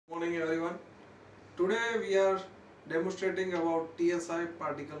morning everyone. Today we are demonstrating about TSI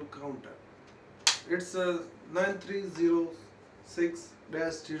particle counter. It's a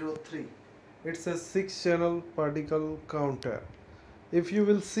 9306-03. It's a 6-channel particle counter. If you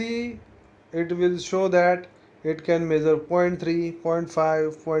will see, it will show that it can measure 0.3,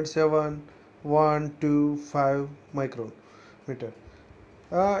 0.5, 0.7, 1, 2, 5 micrometer.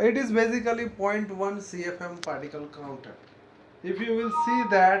 It is basically 0.1 CFM particle counter. If you will see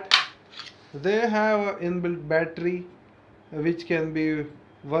that they have an inbuilt battery which can be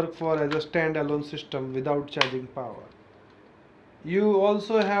work for as a standalone system without charging power. You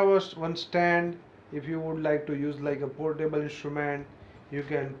also have one stand. If you would like to use like a portable instrument, you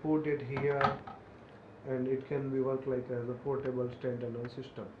can put it here and it can be work like as a portable standalone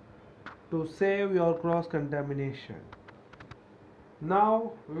system to save your cross contamination.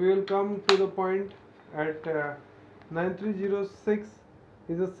 Now we will come to the point at 9306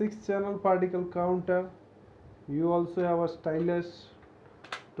 is a 6-channel particle counter. You also have a stylus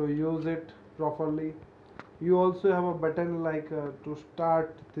to use it properly. You also have a button like to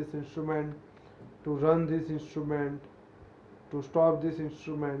start this instrument, to run this instrument, to stop this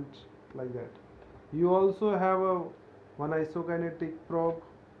instrument, like that. You also have a one isokinetic probe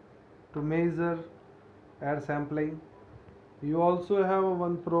to measure air sampling. You also have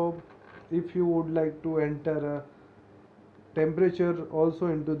one probe if you would like to enter a temperature also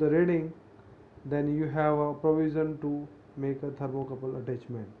into the reading, then you have a provision to make a thermocouple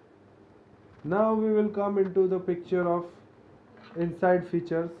attachment. Now we will come into the picture of inside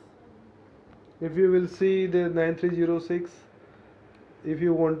features. If you will see the 9306, if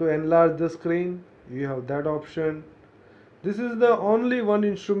you want to enlarge the screen, you have that option. This is the only one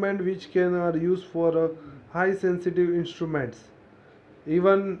instrument which can are used for high sensitive instruments.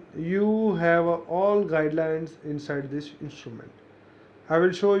 Even you have all guidelines inside this instrument. I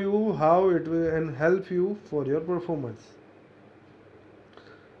will show you how it will help you for your performance.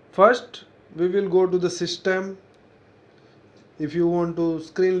 First, we will go to the system. If you want to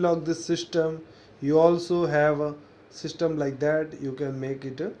screen lock this system, you also have a system like that. You can make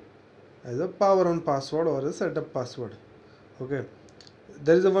it as a power on password or a setup password. Okay,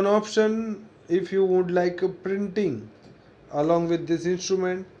 there is one option. If you would like printing along with this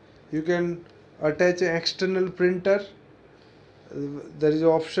instrument, you can attach an external printer. There is an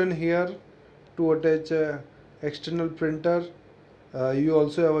option here to attach a external printer. You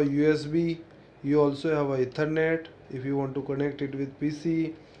also have a USB. You also have a Ethernet if you want to connect it with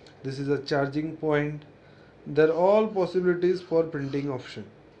PC. This is a charging point. There are all possibilities for printing option.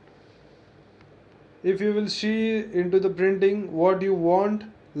 If you will see into the printing what you want,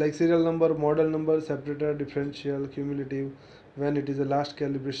 like serial number, model number, separator, differential, cumulative, when it is a last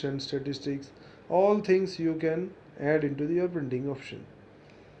calibration, statistics, all things you can add into your printing option.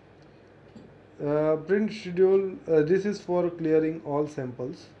 Print schedule, this is for clearing all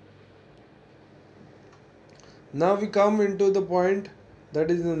samples. Now we come into the point that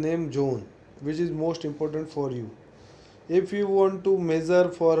is the name zone, which is most important for you. If you want to measure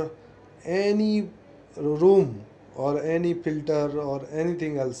for any room or any filter or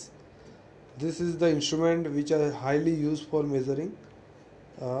anything else, this is the instrument which are highly used for measuring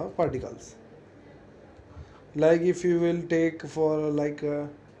particles. Like if you will take for like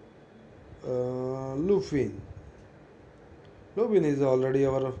Lupin. Lupin is already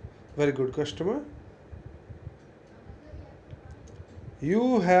our very good customer.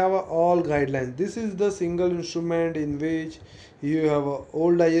 You have all guidelines. This is the single instrument in which you have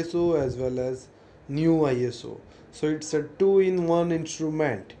old ISO as well as new ISO. So it's a 2-in-1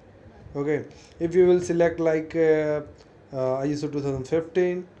 instrument. Okay, if you will select like ISO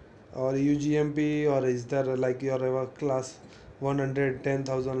 2015 or UGMP, or is there like your class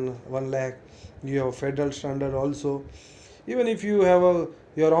 110,000, 1 lakh, you have a federal standard also. Even if you have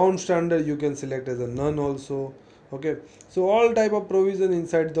your own standard, you can select as a none also. Okay, so all type of provision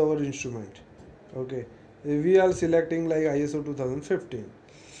inside our instrument. Okay, we are selecting like ISO 2015.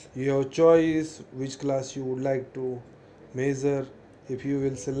 Your choice which class you would like to measure. If you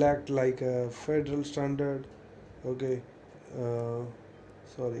will select like a federal standard, okay,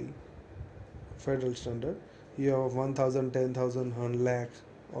 federal standard, you have 1,000, 10,000, 1 lakh,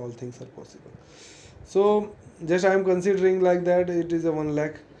 all things are possible. So just I am considering like that it is a 1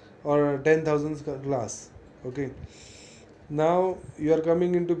 lakh or 10,000 class. Okay, now you are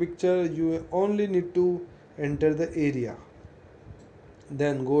coming into picture. You only need to enter the area,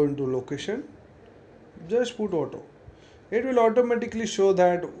 then go into location, just put auto. It will automatically show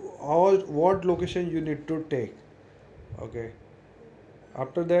that what location you need to take. Okay,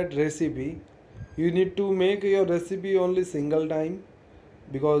 after that recipe, you need to make your recipe only single time.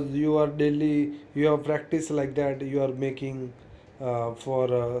 because you are daily, you have practice like that, you are making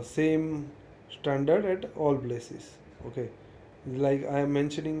for same standard at all places. Okay, like I am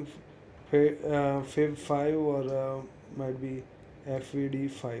mentioning Fib 5 or might be FVD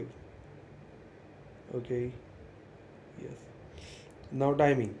 5. Okay, yes. Now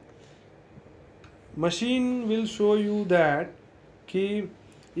timing. Machine will show you that key,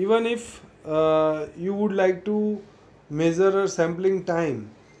 even if you would like to measure a sampling time,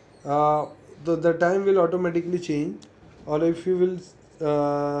 uh, the time will automatically change, or if you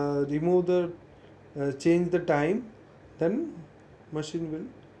will remove the change the time, then machine will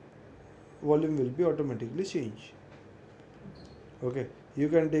volume will be automatically changed. Okay, you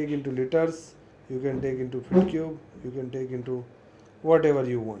can take into liters, you can take into feet cube, you can take into whatever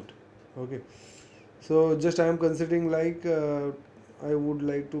you want. Okay, so just I am considering like I would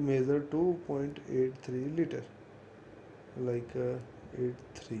like to measure 2.83 liter, like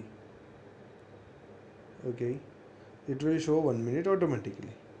 83. Okay, it will show 1 minute automatically.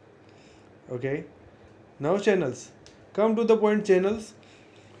 Okay, now channels, come to the point. Channels,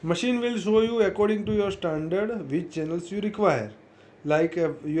 machine will show you according to your standard which channels you require. Like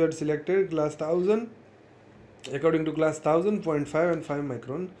you had selected class 1000, according to class 1000, 0.5 and 5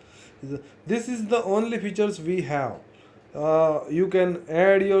 micron. This is the only features we have. You can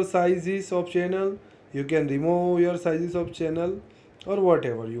add your sizes of channel, you can remove your sizes of channel, or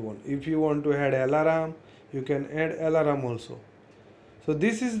whatever you want. If you want to add alarm, you can add alarm also. So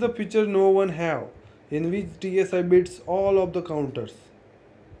this is the feature no one have, in which TSI bits all of the counters.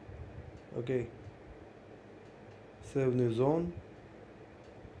 Okay, save new zone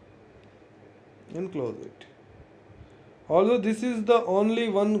and close it. Although this is the only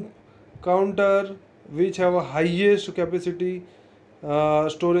one counter which have a highest capacity,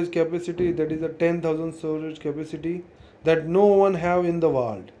 storage capacity, that is a 10,000 storage capacity, that no one have in the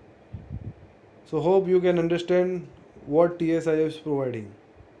world. So hope you can understand what TSI is providing.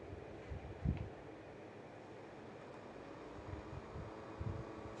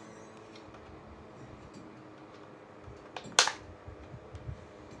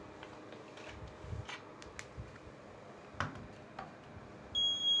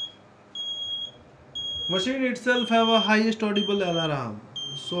 Machine itself have a highest audible alarm.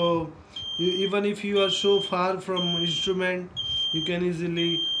 So even if you are so far from instrument, you can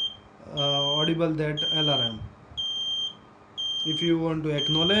easily audible that alarm. If you want to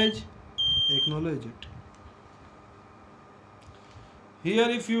acknowledge, acknowledge it. Here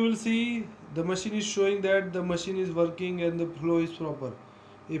if you will see, the machine is showing that the machine is working and the flow is proper.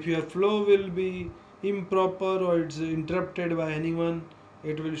 If your flow will be improper or it's interrupted by anyone,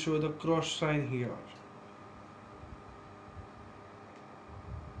 it will show the cross sign here.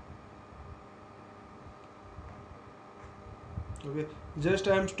 Okay, just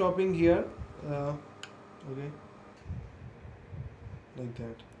I am stopping here. Okay, like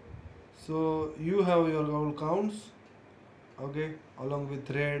that. So you have your all counts. Okay, along with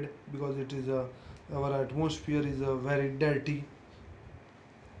red, because it is a, our atmosphere is a very dirty.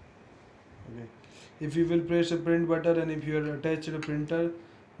 Okay, if you will press a print button and if you are attached a printer,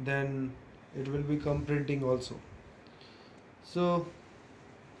 then it will become printing also. So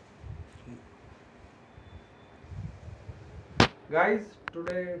guys,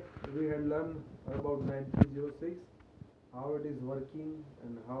 today we had learned about 9306, how it is working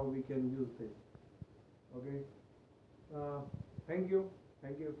and how we can use this. Okay, thank you,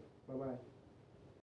 bye bye.